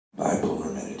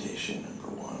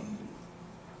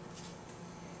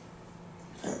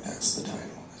that's the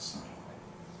title. That's not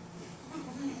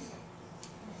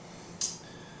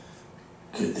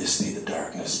Could this be the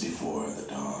darkness before the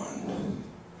dawn?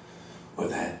 Or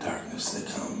that darkness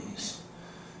that comes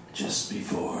just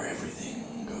before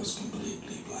everything goes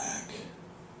completely black?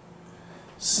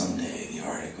 Someday the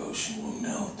Arctic Ocean will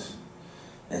melt,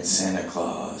 and Santa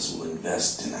Claus will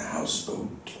invest in a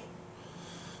houseboat.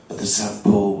 But the South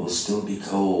Pole will still be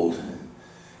cold,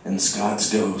 and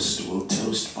Scott's ghost will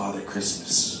toast Father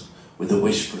Christmas with a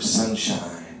wish for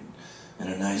sunshine and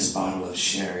a nice bottle of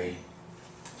sherry.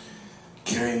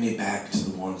 Carry me back to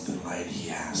the warmth and light, he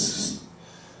asks.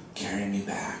 Carry me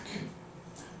back.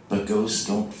 But ghosts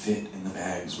don't fit in the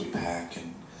bags we pack,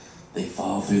 and they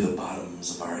fall through the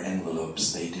bottoms of our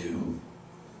envelopes, they do.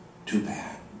 Too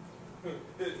bad.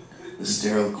 The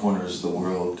sterile corners of the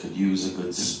world could use a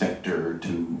good specter or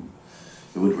two.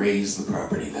 It would raise the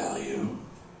property value.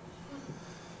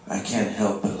 I can't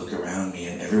help but look around me,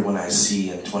 and everyone I see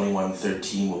in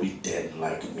 2113 will be dead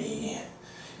like me.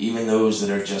 Even those that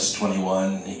are just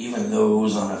 21, even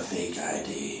those on a fake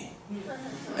ID.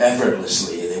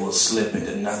 Effortlessly, they will slip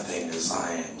into nothing as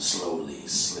I am slowly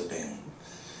slipping.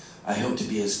 I hope to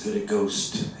be as good a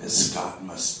ghost as Scott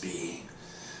must be.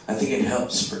 I think it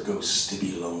helps for ghosts to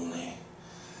be lonely.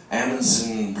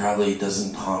 Amundsen probably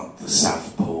doesn't haunt the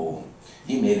South Pole.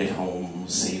 He made it home,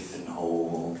 safe and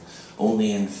whole.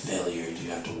 Only in failure do you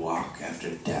have to walk after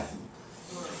death,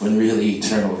 when really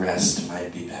eternal rest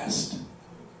might be best.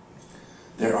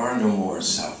 There are no more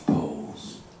South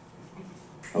Poles.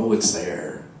 Oh, it's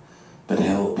there, but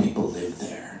hell, people live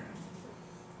there.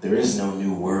 There is no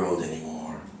new world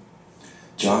anymore.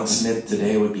 John Smith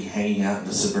today would be hanging out in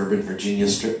the suburban Virginia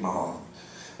strip mall,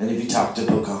 and if you talk to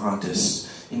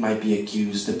Pocahontas, he might be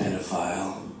accused of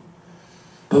pedophile.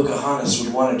 Pocahontas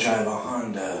would want to drive a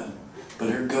Honda, but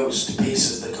her ghost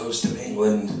paces the coast of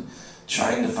England,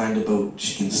 trying to find a boat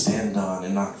she can stand on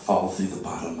and not fall through the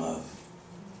bottom of.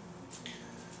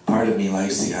 Part of me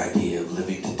likes the idea of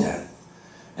living to death,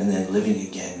 and then living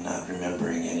again, not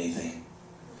remembering anything.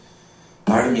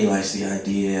 Part of me likes the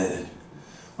idea that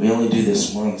we only do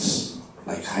this once,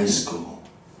 like high school,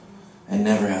 and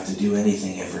never have to do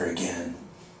anything ever again.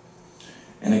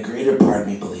 And a greater part of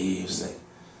me believes that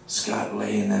Scott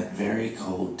lay in that very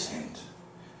cold tent,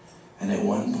 and at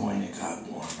one point it got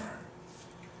warmer,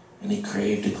 and he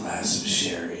craved a glass of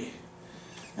sherry,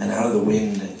 and out of the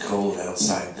wind and cold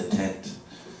outside the tent,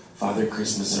 Father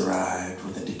Christmas arrived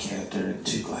with a decanter and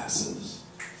 2 glasses,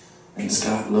 and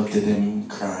Scott looked at him,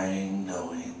 crying,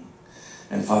 knowing,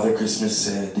 and Father Christmas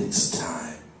said, "It's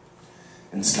time,"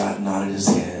 and Scott nodded his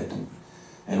head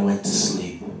and went to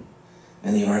sleep,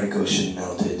 and the Arctic Ocean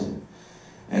melted,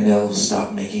 and elves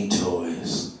stopped making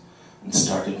toys and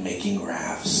started making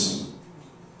rafts,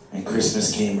 and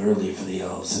Christmas came early for the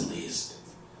elves at least.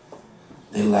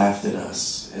 They laughed at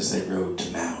us as they rode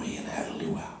to Maui and had a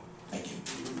luau.